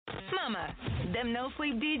mama. Them no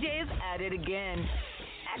sleep DJs at it again.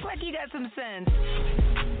 Act like you got some sense.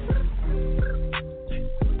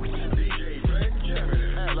 DJ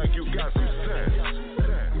Benjamin, act like you got some sense.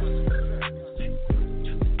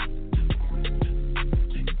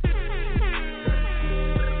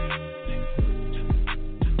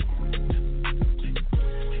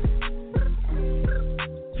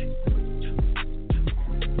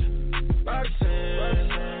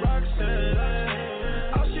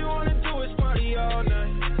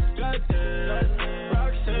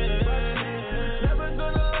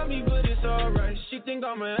 Think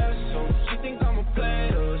I'm an asshole, she think I'm a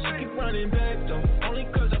player. She keep running back though, only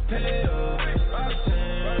cause I pay her.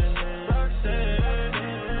 Roxanne,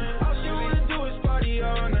 all she wanna do is party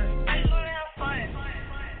all night. I just wanna have fun.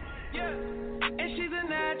 Yeah, and she's a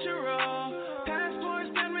natural. Passport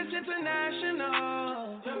statements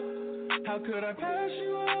international. How could I pass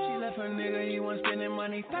you up? She left her nigga, he wasn't spending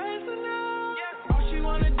money fast enough. Yeah. All she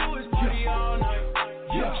wanna do is party all night.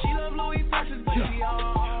 Yeah. She love Louis Vuitton, but she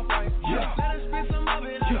all white. Yeah. Let her spend some of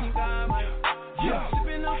it, I think I might. Yeah.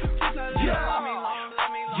 Sipping on some kiss, I let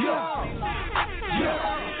me long.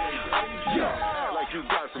 Yeah. Like you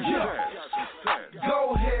got some sense.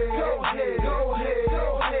 Go ahead, go ahead, go ahead,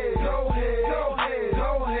 go ahead, go ahead, go ahead,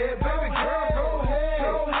 go ahead, baby girl, go ahead,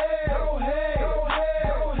 go ahead, go ahead, go ahead,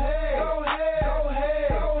 go ahead, go ahead, go ahead,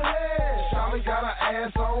 go ahead. Shawty got her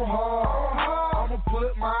ass on her. I'ma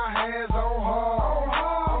put my hands on her.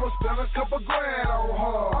 I'ma spend a couple grand on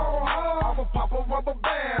her. I'ma pop a rubber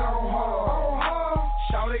band on her.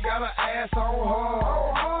 Shawty got her ass on her.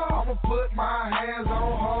 I'ma put my hands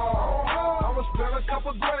on her. I'ma spend a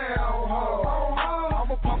couple grand on her.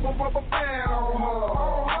 I'ma pop a rubber band on her.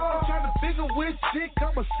 I'm trying to figure which chick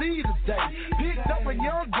I'ma see today. Picked up a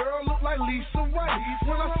young girl, look like Lisa Ray.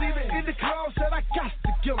 When I see her in the club, said I got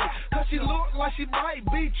to get her. Cause she look like she might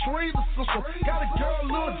be Trina's sister. Got a girl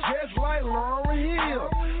look just like Lauryn Hill.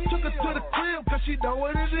 Took her to the crib cause she know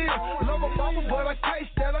what it is. Love her mama but I can't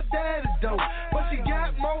stand her daddy though. But she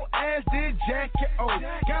got more ass than Jackie O.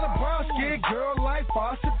 Got a brown skin girl like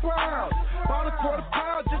Foster Brown. Bought a quarter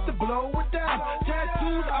pound just to blow it down.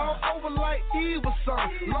 Tattoos all over like Eva son.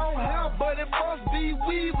 Long hair but it must be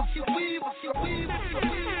Weaver.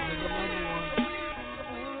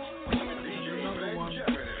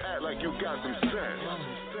 Act like you got some sense.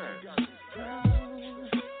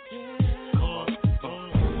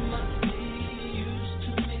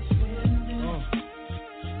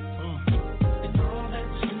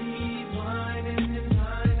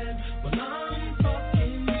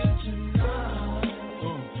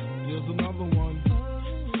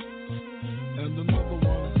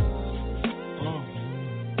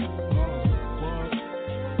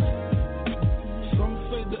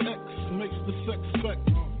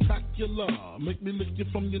 Make me lick you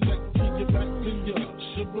from your neck to your back and you're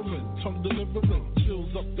shivering, tongue delivering,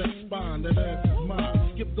 chills up that spine, that ass is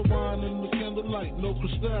mine. Skip the wine and the candlelight, no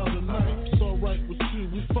crystal tonight. It's alright with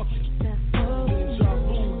you, we fucking. Deja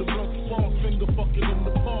vu, the blood fall, finger fucking in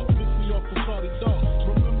the park, piss me off a party dog.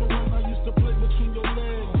 Remember when I used to play between your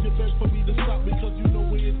legs? You begged for me to stop because you know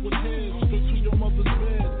where it would head. Straight to your mother's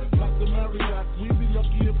bed, like the Marriott. We'd be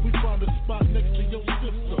lucky if we found a spot next to your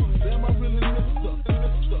sister. Damn, I really missed her.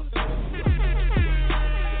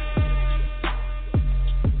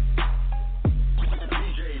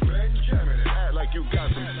 You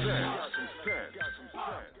got some sense.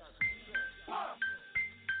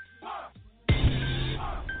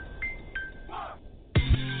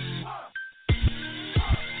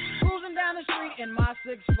 Cruising down the street in my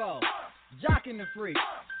 6'4", jocking the freak,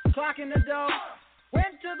 clocking the dough.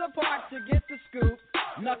 Went to the park to get the scoop.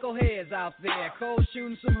 Knuckleheads out there, cold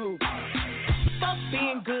shooting some hoops. Fuck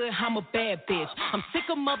being good, I'm a bad bitch. I'm sick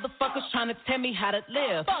of motherfuckers trying to tell me how to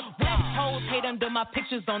live. Black hoes hate under my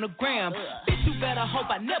pictures on the gram. Bitch, you better hope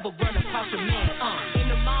I never run across a man. In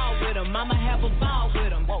the mall with him, I'ma have a ball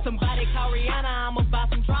with him. Somebody call Rihanna, I'ma buy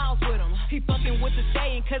some draws with him. He fucking with the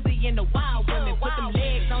staying cause he in the wild women. Put them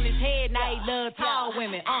legs on his head, now he love tall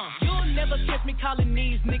women. You'll never catch me calling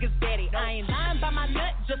these niggas daddy. I ain't lying by my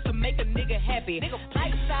nut just to make a nigga happy.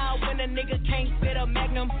 Lifestyle when a nigga can't fit a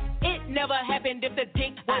magnum. It never happened if the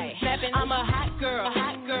dick wasn't snapping. I'm a hot girl,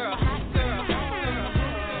 hot girl, hot girl, hot girl.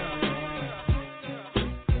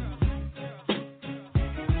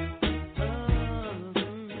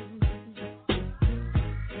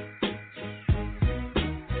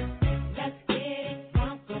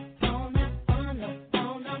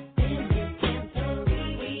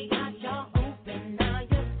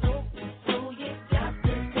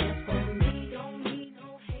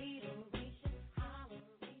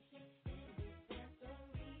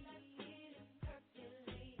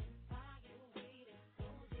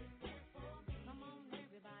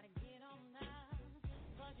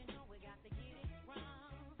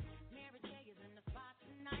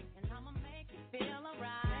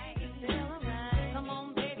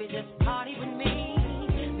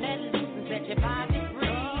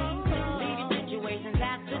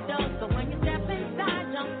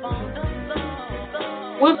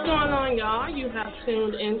 What's going on, y'all? You have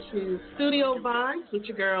tuned into Studio Vibes with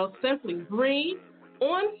your girl, Simply Bree,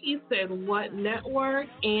 on He Said What Network.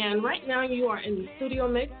 And right now you are in the studio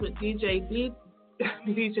mix with DJ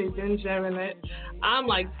Benjamin. I'm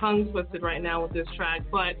like tongue twisted right now with this track.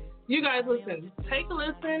 But you guys listen. Take a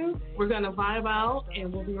listen. We're going to vibe out,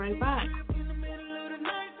 and we'll be right back.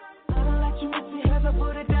 I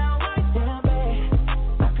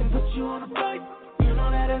can put you on a flight. You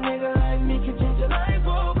know that a nigga like me can change your life,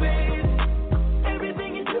 oh baby.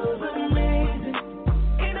 Everything you do is amazing.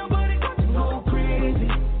 Ain't nobody got to go crazy.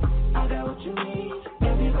 I got what you need.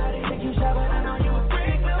 Everybody think you shy, but I know you a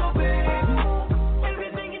freak, little baby.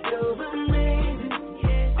 Everything you do is amazing.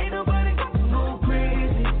 Ain't nobody got to go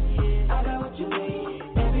crazy. I got what you need.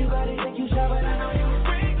 Everybody think you shy, but I know you a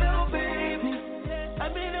freak, little baby.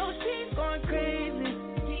 I've been on streets going crazy.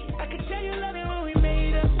 I can tell you love it when we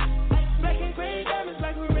made up. Black and gray diamonds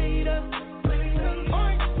like we're made up.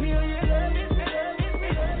 Orange peel, you love it.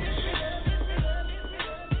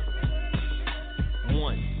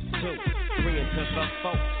 1, 2, 3 into the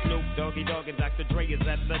 4. Snoop Doggy Dogg and Dr. Dre is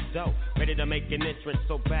at the door, ready to make an entrance,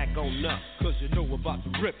 so back on up, cause you know about to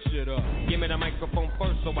rip shit up. Give me the microphone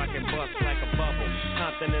first so I can bust like a bubble.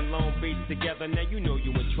 Compton and Long Beach together, now you know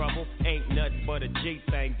you in trouble. Ain't nothing but a G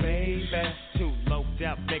thing, baby. Too low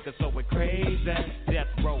out niggas, so we're crazy. Death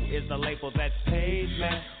Row is the label that pays me.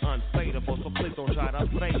 Unfadable, so please don't try to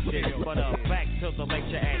fake it. But back to the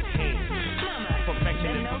lecture at hand.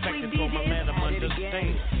 Perfection is perfection, so my let them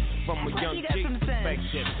understand. From a young G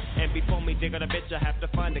perspective. And before me dig on a bitch, I have to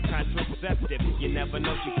find a contraceptive. You never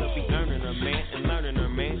know, she could be earning her, man, and learning her,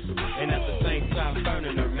 man. And at the same time,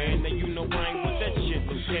 burning her, man. Now you know I ain't with that shit,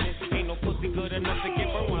 Lieutenant. Ain't no pussy good enough to give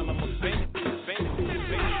her while I'm a spin.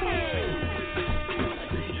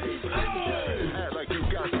 Act like you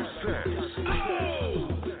got some sense.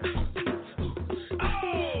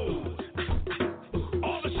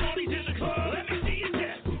 All the shorties in the club, let me see you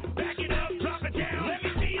dance. Back it up, drop it down, let me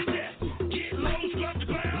see you dance. Get low, scrub the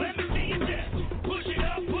ground, let me see you dance. Push it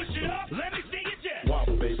up, let me see you dance.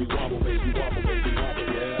 Wobble, baby, wobble, baby, wobble, baby, wobble,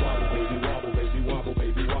 yeah. Wobble, baby, wobble, baby, wobble,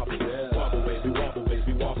 baby, wobble, yeah. Wobble, baby, wobble,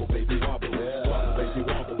 baby, wobble, baby, wobble, yeah. Wobble, baby,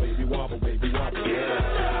 wobble, baby, wobble, baby, wobble, yeah.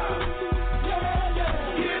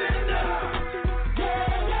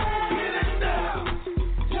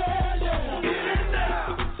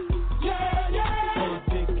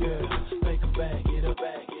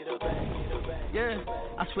 Yeah,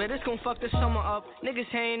 I swear this gon' fuck the summer up. Niggas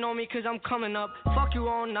hating on me cause I'm coming up. Fuck you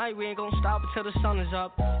all night, we ain't gon' stop until the sun is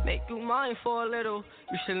up. Make you mine for a little.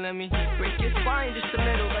 You should let me break your spine just a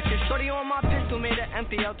little. Like your shorty on my pistol, made her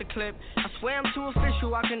empty out the clip. I swear I'm too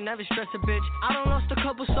official, I can never stress a bitch. I done lost a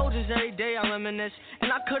couple soldiers every day, I reminisce.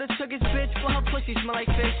 And I could've took his bitch, but her pussy smell like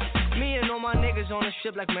fish. Me and all my niggas on the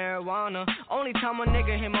strip like marijuana. Only time a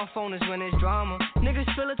nigga hit my phone is when it's drama. Niggas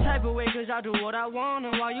feel a type of way cause I do what I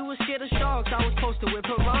wanna. While you was scared of sharks, I was posted with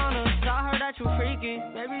piranhas. I heard that you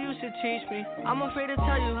freaking, maybe you should teach me. I'm afraid to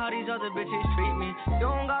tell you how these other bitches treat me. You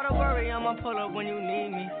don't gotta worry, I'ma pull up when you need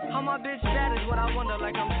me. How my bitch that is what I wonder,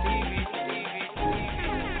 like I'm Stevie.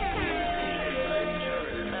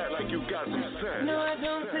 Act like you got some sense. No, I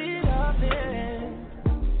don't see it often.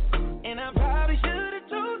 And I probably should've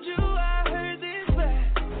told you I heard this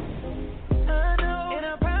back. I know, and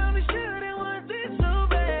I probably shouldn't want this so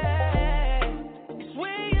bad. It's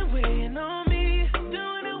weighing on me. Don't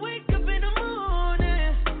wanna wake up in the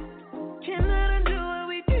morning. Can't let her do what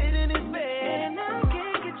we did in this bed. And I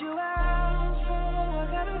can't get you out, so I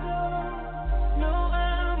gotta go. No,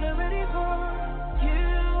 I'm not ready for you.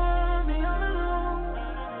 Want me all alone,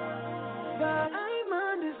 but I'm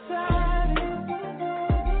undecided.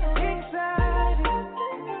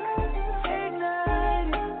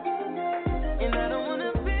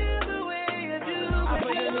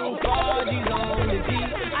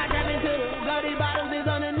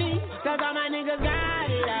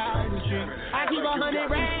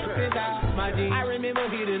 I remember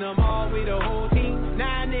hitting them all with the whole team.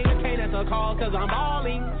 Now niggas can't answer calls cause I'm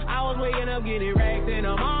balling. I was waking up getting racks in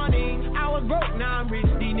the morning. I was broke, now I'm rich,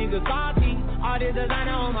 these niggas salty. All this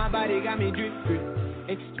designer on my body got me drip, drip.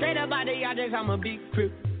 And straight up out the objects, I'm a big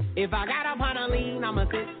crip. If I got up on a lean, I'm a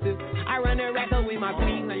sister. I run the rack up with my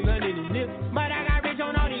clean, like running the nip. But I got rich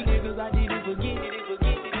on all these niggas, I did it forget it.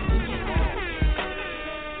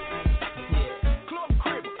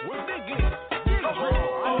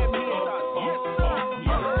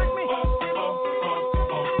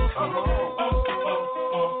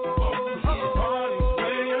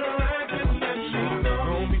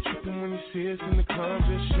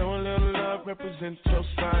 Represent your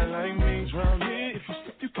style like me. Round here, if you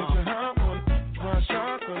slip, you catch a hot one. One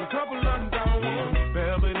shot, a couple of them down one.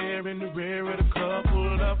 Bell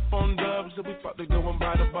about to go and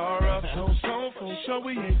buy the bar up. No song for sure,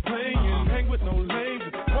 we ain't playing. Hang with no lames,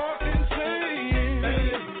 walk insane.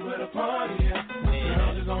 Hey, where the party at?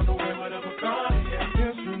 Girls is on the way with a Bacardi at.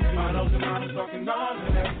 Yes, we do. Models and models talking all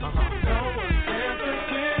of that. No one's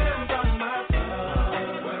dancing by my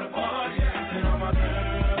side. Where the party at? And all my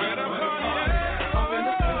girls. Where the party at? Up in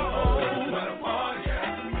the club. Where the party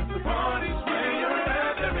at? The party's where you're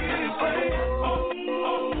at. Everything's great.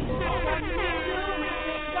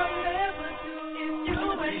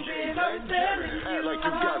 Act like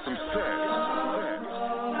you got some sense.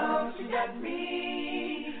 You got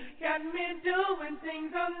me doing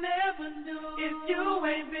things I'll never do. If you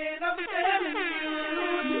ain't been, I'm telling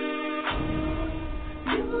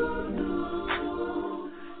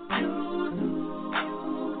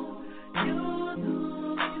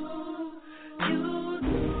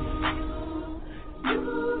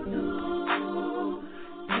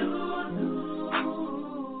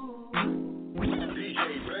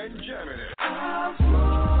DJ Benjamin.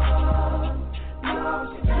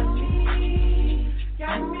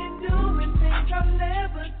 Got me doing things I'll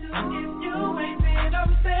never do. If you ain't been,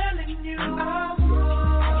 I'm telling you. I'm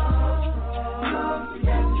wrong.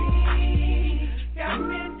 Got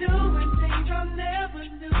me doing things I'll never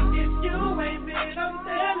do. If you ain't been, I'm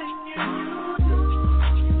telling you.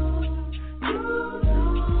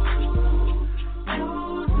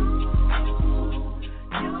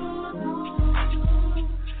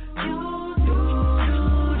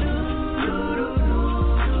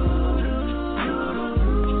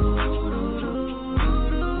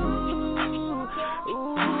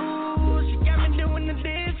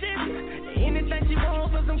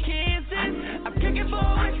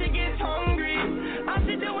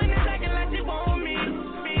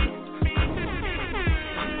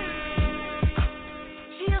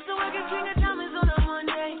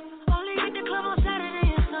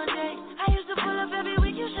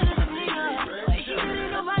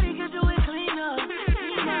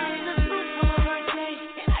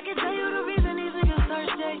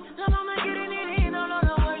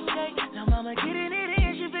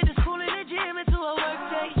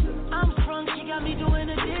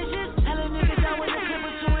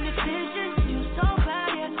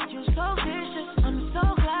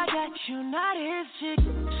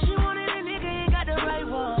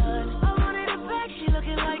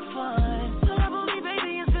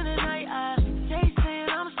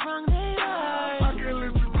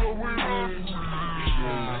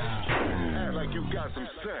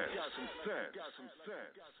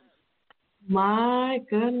 My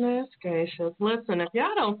goodness gracious. Listen, if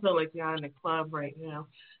y'all don't feel like y'all in the club right now,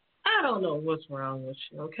 I don't know what's wrong with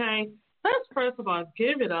you, okay? Let's first of all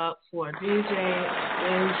give it up for DJ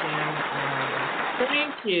Benjamin.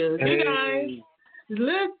 Thank you. Hey. You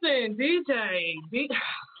guys, listen, DJ.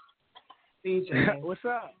 What's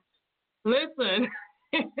up? Listen,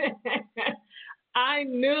 I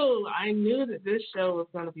knew that this show was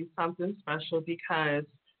going to be something special because,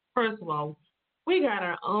 first of all, we got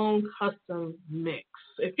our own custom mix.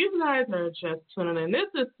 If you guys are just tuning in, this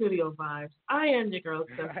is Studio Vibes. I am your girl,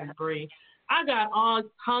 Stephanie Bree. I got all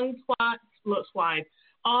tongue-tied,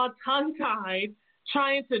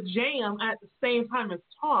 trying to jam at the same time as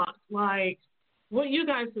talk. Like, what you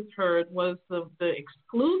guys have heard was the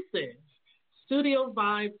exclusive Studio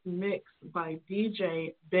Vibes mix by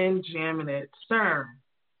DJ Benjamin. Sir,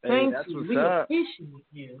 thank you. We appreciate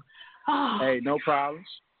you. Oh, hey, no problems.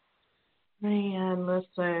 Man,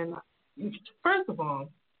 listen. First of all,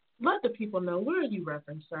 let the people know, where are you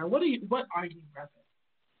repping, sir? What are you repping?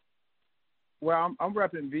 Well, I'm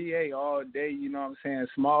repping VA all day. You know what I'm saying?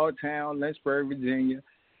 Small town, Lynchburg, Virginia.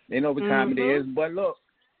 They know what time it is. But look,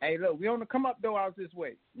 we on the come up though out this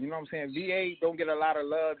way. You know what I'm saying? VA don't get a lot of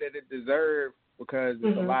love that it deserves because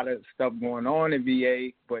there's a lot of stuff going on in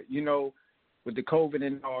VA. But you know, with the COVID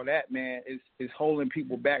and all that, man, it's holding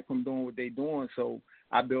people back from doing what they're doing. So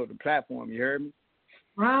I built a platform. You heard me?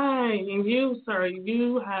 Right. And you, sir,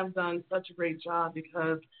 you have done such a great job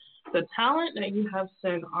because the talent that you have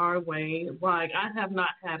sent our way, like, I have not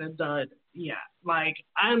had a dud yet. Like,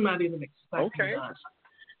 I'm not even expecting dud.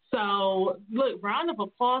 So, look, round of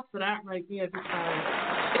applause for that right there because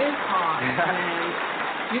it's hard.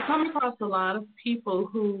 And you come across a lot of people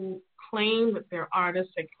who claim that they're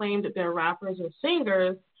artists, they claim that they're rappers or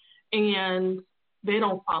singers, and they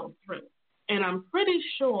don't follow through. And I'm pretty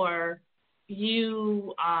sure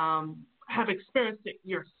you have experienced it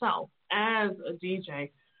yourself as a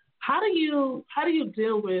DJ. How do you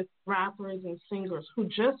deal with rappers and singers who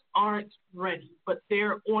just aren't ready, but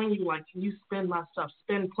they're on you like, can you spin my stuff?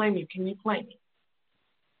 Play me. Can you play me?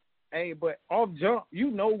 Hey, but off jump,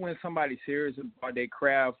 you know when somebody's serious about their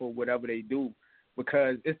craft or whatever they do,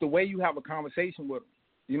 because it's the way you have a conversation with them.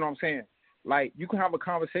 You know what I'm saying? Like, you can have a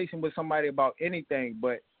conversation with somebody about anything,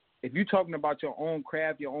 but if you're talking about your own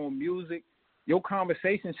craft, your own music, your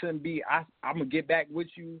conversation shouldn't be, I'm going to get back with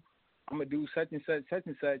you, I'm going to do such and such, such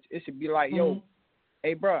and such. It should be like, yo,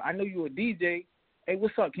 hey, bro, I know you a DJ. Hey,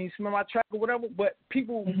 what's up? Can you smell my track or whatever? But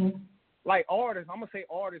people, like artists, I'm going to say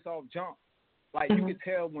artists off jump. Like, you can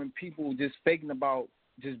tell when people just faking about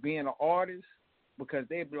just being an artist, because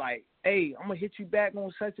they be like, hey, I'm going to hit you back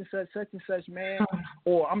on such and such, man.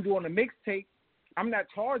 Or I'm doing a mixtape. I'm not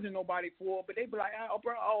charging nobody for it, but they be like, oh,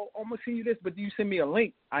 bro, I'm going to send you this, but you send me a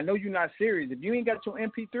link. I know you're not serious. If you ain't got your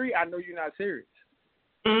MP3, I know you're not serious.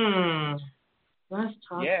 That's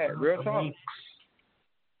tough. Yeah, real talk.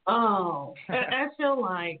 Oh, I feel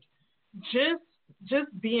like just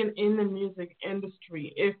being in the music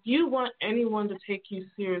industry, if you want anyone to take you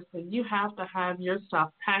seriously, you have to have your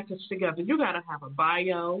stuff packaged together. You got to have a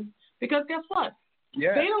bio, because guess what?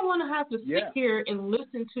 Yeah. They don't want to have to sit here and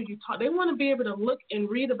listen to you talk. They want to be able to look and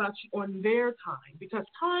read about you on their time, because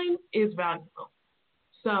time is valuable.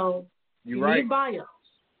 So you need bios.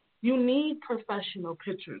 You need professional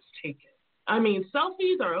pictures taken. I mean,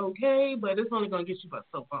 selfies are okay, but it's only going to get you but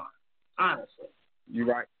so far, honestly. You're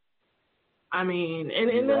right. I mean, and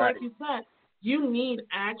then like you said, you need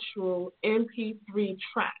actual MP3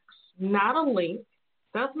 tracks, not a link.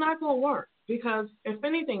 That's not going to work. Because if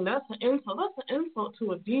anything, that's an insult. That's an insult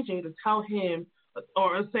to a DJ to tell him,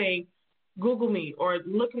 or say, Google me, or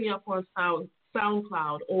look me up on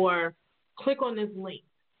SoundCloud, or click on this link.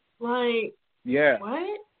 Like,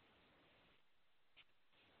 what?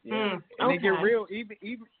 Yeah. And they get real,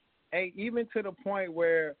 even to the point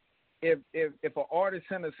where if an artist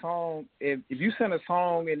send a song, if you send a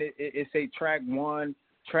song and it say track 1,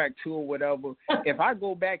 track 2 or whatever, if I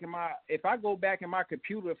go back in my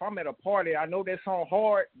computer, if I'm at a party, I know that song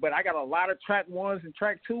hard, but I got a lot of track 1s and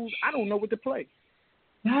track 2s, I don't know what to play.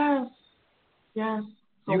 Yes.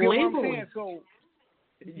 So you get labeling. What I'm saying? So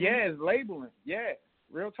it's labeling. Yeah,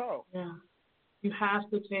 real talk. Yeah, you have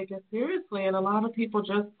to take it seriously, and a lot of people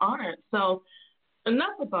just aren't. So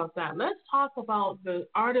enough about that. Let's talk about the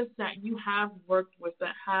artists that you have worked with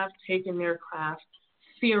that have taken their craft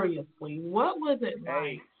seriously. What was it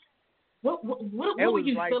like? What were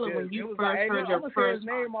you like feeling when you first heard your first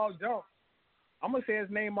name off jump? I'm gonna say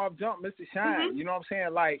his name off jump, Mr. Shine. You know what I'm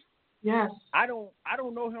saying? Like, yes. I don't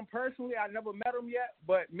know him personally. I never met him yet,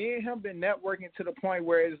 but me and him been networking to the point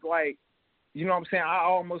where it's like, you know what I'm saying? I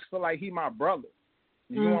almost feel like he my brother.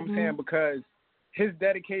 You know what I'm saying? Because his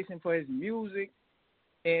dedication for his music,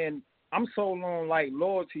 and I'm so on like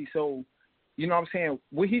loyalty. So, you know what I'm saying?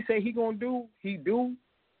 What he say he gonna do, he do.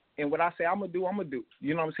 And what I say I'm going to do, I'm going to do.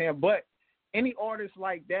 You know what I'm saying? But any artist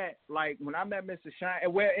like that, like when I met Mr.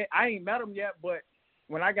 Shine, I ain't met him yet, but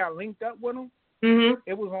when I got linked up with him,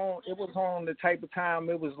 it was on the type of time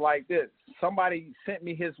it was like this. Somebody sent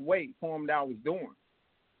me his way for him that I was doing.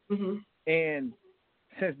 And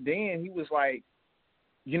since then, he was like,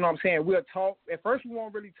 you know what I'm saying? We'll talk. At first, we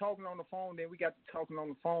weren't really talking on the phone. Then we got to talking on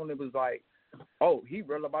the phone. It was like, oh, he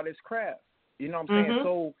real about his craft. You know what I'm saying?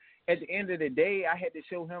 So at the end of the day, I had to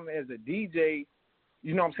show him as a DJ,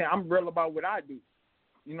 you know what I'm saying, I'm real about what I do.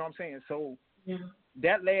 You know what I'm saying? So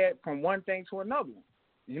that led from one thing to another one.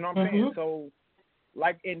 You know what I'm saying? So,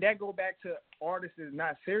 like, and that go back to artists is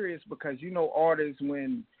not serious, because, you know, artists,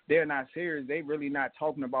 when they're not serious, they really not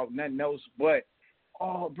talking about nothing else but,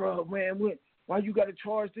 oh, bro, man, why you got to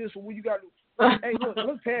charge this, or what you got to hey,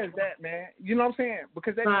 look past that, man. You know what I'm saying?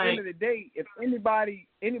 Because at the end of the day, if anybody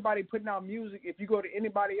putting out music, if you go to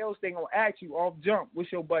anybody else, they gonna ask you off jump,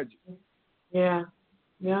 what's your budget? Yeah.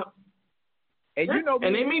 Yep. And you know,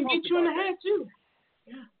 and they may beat you in the head too.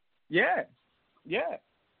 Yeah.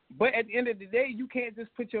 But at the end of the day, you can't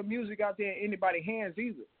just put your music out there in anybody's hands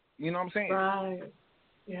either. You know what I'm saying? Right.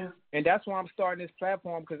 Yeah. And that's why I'm starting this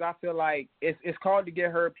platform, because I feel like it's called The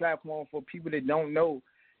Get Heard platform for people that don't know.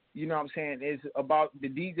 You know what I'm saying? It's about the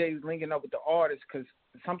DJs linking up with the artists, because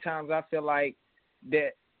sometimes I feel like that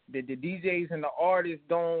the DJs and the artists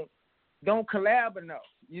don't collab enough.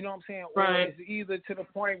 You know what I'm saying? Right. Or it's either to the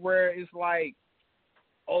point where it's like,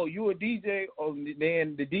 oh, you a DJ, or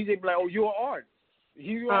then the DJ be like, oh, you an artist.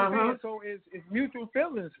 You know what I'm saying? So it's mutual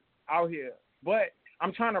feelings out here. But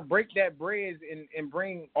I'm trying to break that bridge and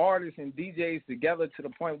bring artists and DJs together to the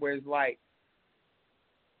point where it's like,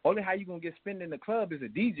 only how you going to get spent in the club is a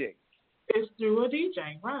DJ. It's through a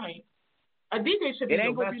DJ, right. A DJ should be your best friend. It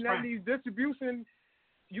ain't going to be none of these distribution.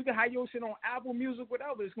 You can have your shit on Apple Music,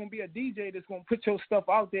 whatever. It's going to be a DJ that's going to put your stuff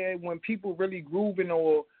out there when people really grooving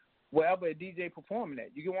or wherever a DJ performing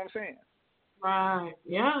at. You get what I'm saying? Right.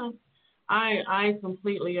 Yeah. I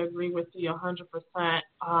completely agree with you 100%.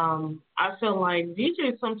 I feel like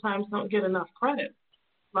DJs sometimes don't get enough credit.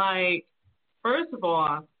 Like, first of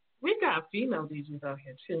all, we got female DJs out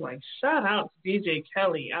here too. Like, shout out to DJ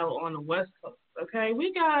Kelly out on the West Coast. Okay,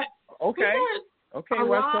 we got a West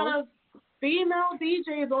lot Coast. of female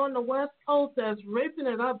DJs on the West Coast that's ripping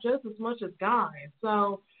it up just as much as guys.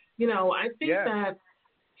 So, I think that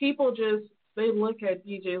people just, they look at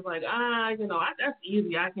DJs like, that's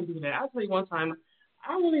easy. I can do that. I'll tell you one time,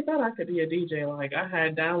 I really thought I could be a DJ. Like, I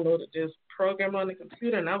had downloaded this program on the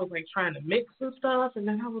computer, and I was, like, trying to mix and stuff. And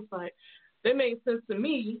then I was like, that made sense to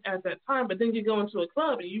me at that time. But then you go into a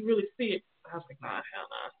club, and you really see it. I was like, nah, hell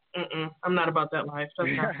nah. I'm not about that life. That's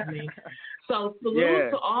not for me. So salute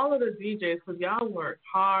to all of the DJs, because y'all work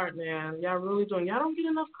hard, man. Y'all really doing. Y'all don't get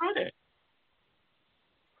enough credit.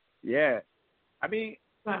 Yeah. I mean,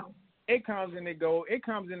 it comes and it goes. It's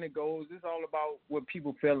all about what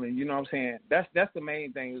people feeling. You know what I'm saying? That's the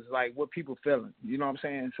main thing, is like what people feeling. You know what I'm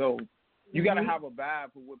saying? So you got to have a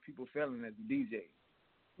vibe for what people feeling as a DJ.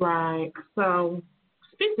 Right. So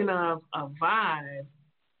speaking of a vibe,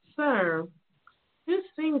 sir, this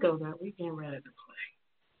single that we getting ready to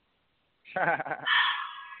play,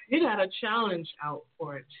 you got a challenge out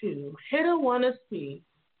for it too. Hitter Wanna See.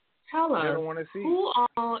 Tell us who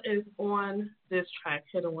all is on this track,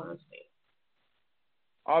 Hitter Wanna See.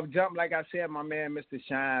 Off jump, like I said, my man, Mr.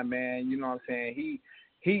 Shine, man, you know what I'm saying?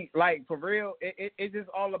 He like, for real, it's just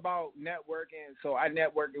all about networking. So I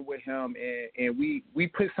networked with him, and we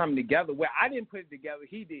put something together. Well, I didn't put it together,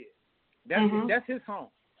 he did. That's his song.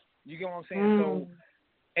 You get what I'm saying? So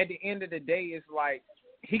at the end of the day, it's like,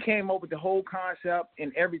 he came up with the whole concept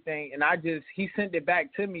and everything, and he sent it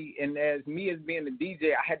back to me, and as me as being the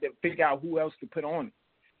DJ, I had to figure out who else to put on it.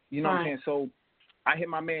 You know what I'm saying? So I hit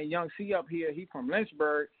my man Young C up here. He from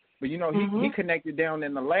Lynchburg, but he connected down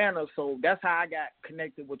in Atlanta, so that's how I got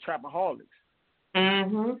connected with Trapaholics.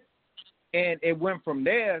 And it went from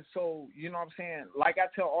there. So you know what I'm saying? Like I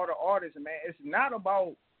tell all the artists, man, it's not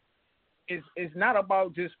about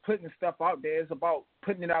just putting stuff out there. It's about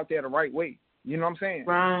putting it out there the right way. You know what I'm saying?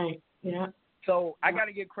 Right. Yeah. So I got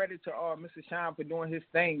to give credit to Mr. Shine for doing his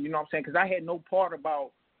thing. You know what I'm saying? Because I had no part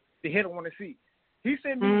about the Hitter Wanna See. He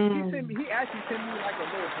actually sent me like a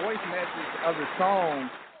little voice message of the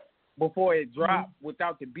song before it dropped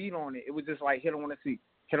without the beat on it. It was just like Hitter Wanna See,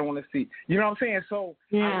 Hitter Wanna See. You know what I'm saying? So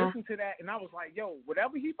I listened to that and I was like, yo,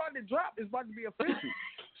 whatever he about to drop is about to be official.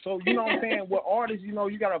 So you know what I'm saying? With artists,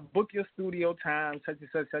 you got to book your studio time, such and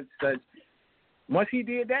such, such and such. Once he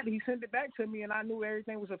did that, he sent it back to me, and I knew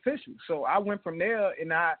everything was official. So I went from there,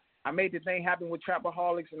 and I made the thing happen with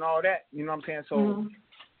Trapaholics and all that. You know what I'm saying? So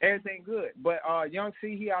everything good. But Young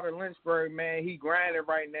C, he out of Lynchburg, man. He grinding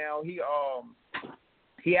right now.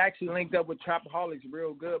 He actually linked up with Trapaholics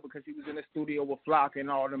real good because he was in the studio with Flock and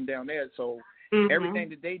all them down there. So everything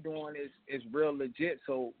that they doing is real legit.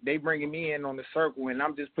 So they bringing me in on the circle, and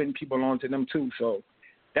I'm just putting people onto them too. So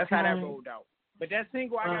that's how that rolled out. But that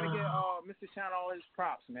single, I got to give Mr. Shine all his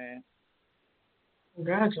props, man.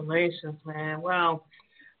 Congratulations, man. Well,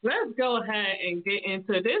 let's go ahead and get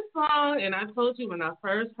into this song. And I told you when I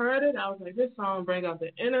first heard it, I was like, this song bring out the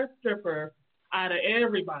inner stripper out of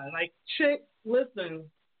everybody. Like, chick, listen,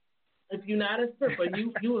 if you're not a stripper,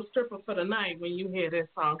 you a stripper for the night when you hear this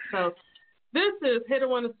song. So this is Hitter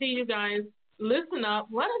Wanna See, you guys. Listen up.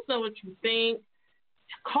 Let us know what you think.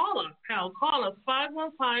 Call us, pal. Call us,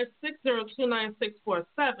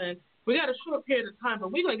 515-602-9647. We got a short period of time,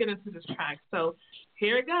 but we're going to get into this track. So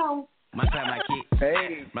here it goes. My clap, my kick.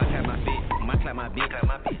 Hey. My clap, my fit. My clap, my bitch. Clap,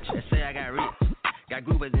 my bitch. They say I got rich. Got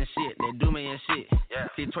groupers and shit. They do me and shit. Yeah.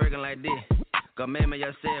 See twerking like this. Go remember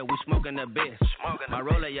yourself. We smoking the best. My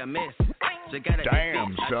roller, your mess.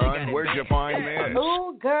 Damn, son. Where'd you find this?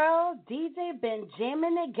 Ooh, girl. DJ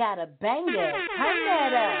Benjamin, they got a banger. Turn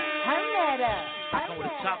that up. Turn that up. I come with a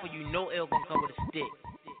chopper, you know L gon' come with a stick.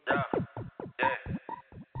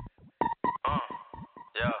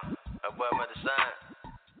 Yeah, that boy mother sign.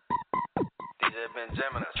 DJ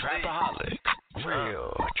Benjamin, Trapaholic,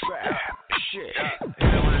 real trap shit. I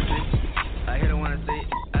hit wanna see. I hit wanna see.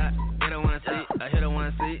 I hit wanna see. I hit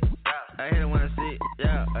wanna see. I hit wanna see.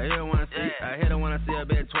 Yeah, I hit wanna see. I hit wanna see a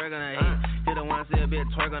bit twerk on that heat. Hit wanna see a bit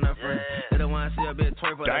twerk on the front. Hit wanna see a bit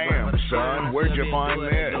twerk for the Damn, son, where'd you find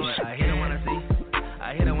this? I hit wanna see.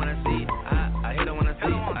 I hit wanna see. I hit wanna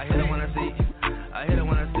see. I hit wanna see. I hit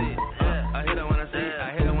wanna see. I hit wanna see.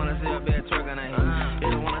 I hit wanna see a bit twerk on that heat.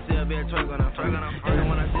 Hit wanna see a bit twerk on the front. Hit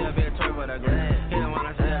wanna see a bit twerk for the ground. Hit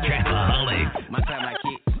wanna see a bit. My clap, my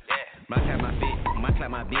kick. My clap, my fit. My clap,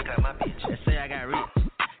 my bitch. They say I got rich.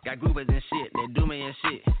 Got group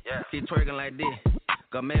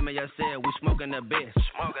I said, we smoking the best.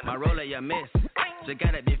 My roller, you miss. Just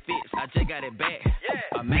got it be fixed. I just got it back.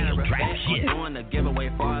 A matter of fact, I'm doing the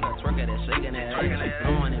giveaway for the twerker that's shaking that ass.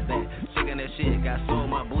 Throwing it back. Shaking that shit. Got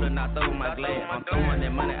sold my boot and I throw my glass. I'm throwing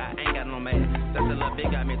that money. I ain't got no man. That's a little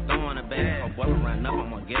bit got me throwing it back. My boy run up.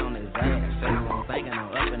 I'm gonna get on his ass. Say the wrong thing and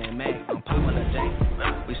I'm up in that mag. I'm popping the jack.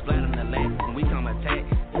 We splatting the leg. When we come attack.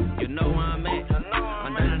 You know where I'm at.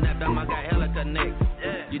 I'm down in that dumb. I got hella connect.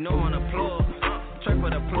 You know on the floor. Trap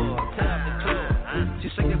for the floor. Tell out the club.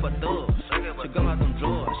 She shaking for dubs. She go out them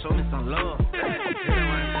drawers. Show me some love. I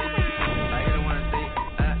hit her wanna see.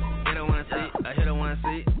 I hit her wanna see. I hit her wanna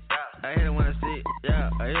see. I hit her wanna see.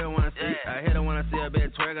 Yeah, I hit her wanna see. I hit her wanna see a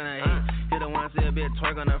bit twerk on her head. Hit her wanna see a bit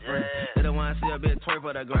twerk on her front. Hit her wanna see a bit twerk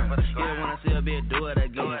for the ground. Hit her wanna see a bit do it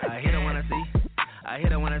again. I hit her wanna see. I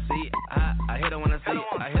hit her wanna see. I hit her wanna see.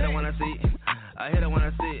 I hit her wanna see. I hit her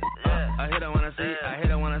wanna see. I hit her wanna see. I hit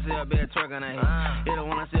her wanna see a bit twerk on her head. Hit her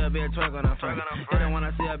wanna see a bit twerk on her front. Hit her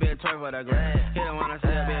wanna see a bit twerk for the ground. Hit her wanna see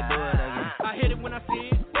a bit do it again. I hit it when I see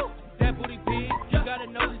it. That booty big. You gotta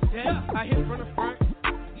know it's dead. I hit from the front.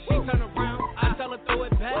 She turn around. I tell her throw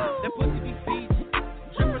it back. That pussy be Fiji.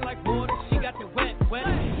 Dripping like water. She got the wet.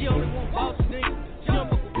 She only want boss niggas. She don't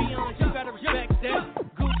fuck with Beyond. You gotta respect that.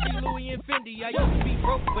 Gucci, Louis, and Fendi. I used to be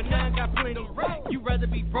broke, but now I got plenty. You rather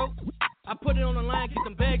be broke? I put it on the line, get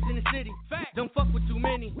them bags in the city. Don't fuck with too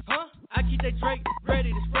many, huh? I keep that Drake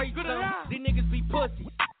ready to spray some. These niggas be pussy.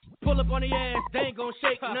 Pull up on the ass, they ain't gon'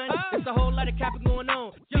 shake none. It's a whole lot of capping going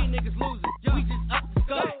on. These niggas losing. We just up the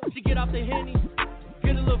scope. She get off the Henny,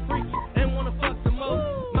 get a little freaky, and wanna fuck some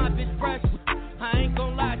more. My bitch precious. I ain't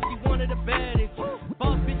gon' lie, she one of the baddest.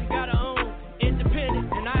 Boss bitch got her own,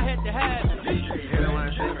 independent, and I had to have it. I hit her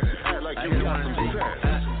wanna see. I hit her wanna see.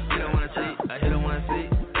 I hit her wanna see. I hit her wanna see.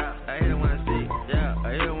 I hit her wanna see. Yeah,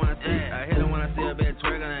 I hit her wanna see. I hit her wanna see a bit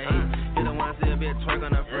twerk on her head. Hit her wanna see a bit twerk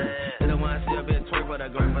on her front. Hit her wanna see a bit twerk for the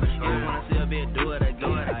ground. Hit her wanna see a bit do it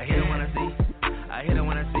again. I hit her wanna see. I hit her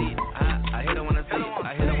wanna see. I hit her wanna see.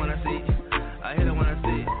 I hit her wanna see. I hit her wanna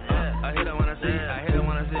see. I hit her wanna see. I hit her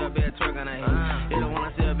wanna see a bit twerk on her head. Hit her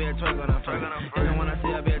wanna see a bit twerk on her front. Hit her wanna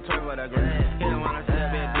see a bit twerk for the ground. Hit her wanna see a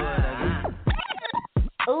bit do it again.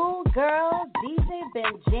 Ooh, girl, DJ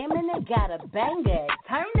been jamming and got a banger.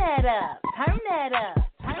 Turn that up. Turn that up.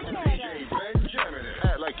 Turn that up. DJ Ben jamming it.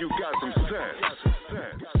 Act like you got some sense.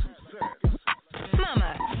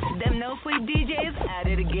 Mama, them no sleep DJs at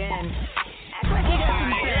it again. Act like you got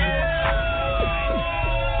some sense.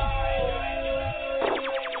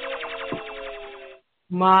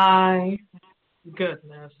 My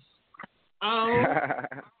goodness. Oh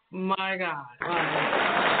my God.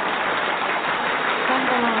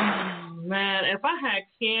 Man, if I had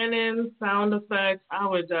Canon sound effects, I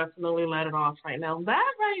would definitely let it off right now.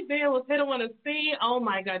 That right there was Hit It Wanna See. Oh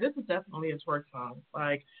my God, this is definitely a twerk song.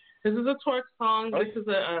 Like, this is a twerk song. This is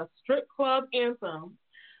a strip club anthem.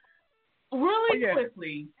 Really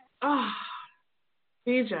quickly,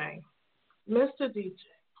 DJ, Mr. DJ,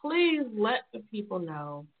 please let the people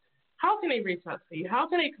know, how can they reach out to you? How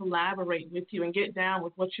can they collaborate with you and get down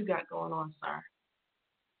with what you got going on, sir?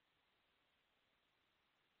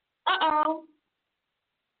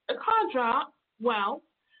 The call dropped. Well,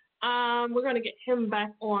 we're going to get him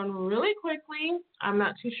back on really quickly. I'm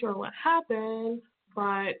not too sure what happened,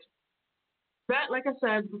 but that, like I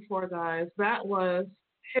said before, guys, that was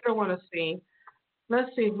Hit or Wanna See.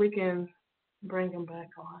 Let's see if we can bring him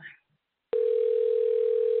back on.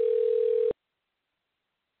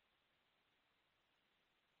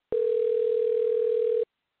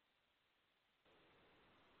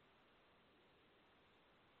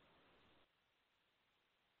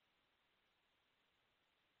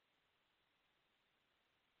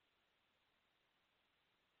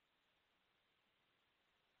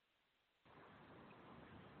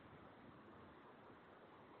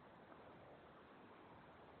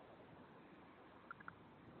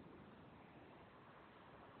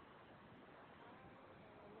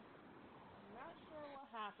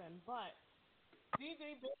 Happened, but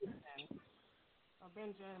DJ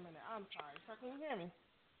Benjamin, I'm sorry, sir, can you hear me?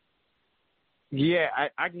 Yeah,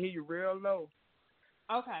 I can hear you real low.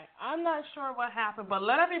 Okay, I'm not sure what happened, but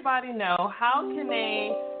let everybody know, how can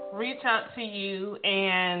they reach out to you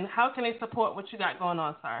and how can they support what you got going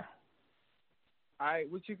on, sir? All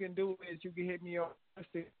right, what you can do is you can hit me on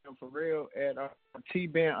Instagram for real at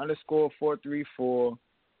tben_434.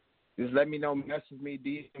 Just let me know, message me,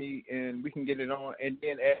 DM me, and we can get it on. And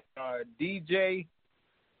then at DJ,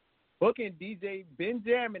 booking DJ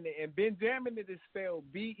Benjamin, and Benjamin is spelled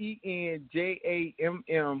BenJamminit.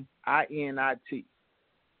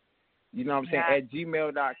 You know what I'm saying? At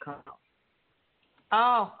gmail.com.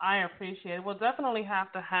 Oh, I appreciate it. We'll definitely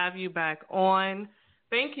have to have you back on.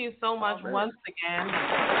 Thank you so much once again.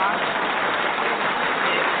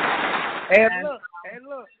 And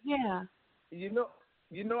look. Yeah. You know,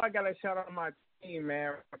 I gotta shout out my team,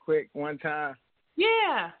 man, real quick, one time.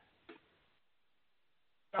 Yeah.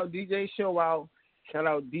 Shout out DJ Show Out. Shout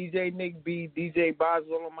out DJ Nick B, DJ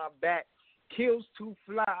Boswell on my back. Kills Too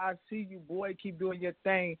Fly. I see you, boy. Keep doing your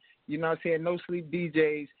thing. You know what I'm saying? No Sleep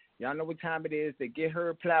DJs. Y'all know what time it is to get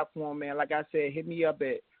her platform, man. Like I said, hit me up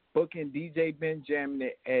at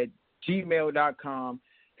bookingdjbenjamin@gmail.com.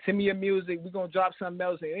 Send me your music. We're going to drop something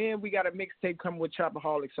else. And we got a mixtape coming with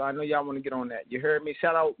Chopaholic, so I know y'all want to get on that. You heard me?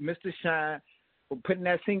 Shout out Mr. Shine for putting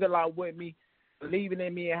that single out with me, believing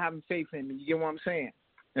in me and having faith in me. You get what I'm saying?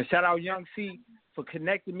 And shout out Young C for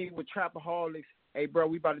connecting me with Trapaholics. Hey, bro,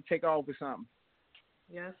 we about to take off with something.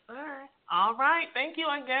 Yes, sir. All right. Thank you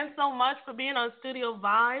again so much for being on Studio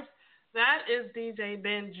Vibes. That is DJ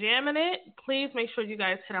Ben jamming it. Please make sure you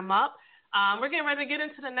guys hit him up. We're getting ready to get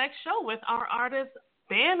into the next show with our artist,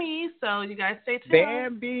 Bambi. So you guys stay tuned.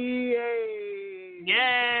 Bambi. Hey.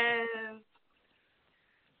 Yes.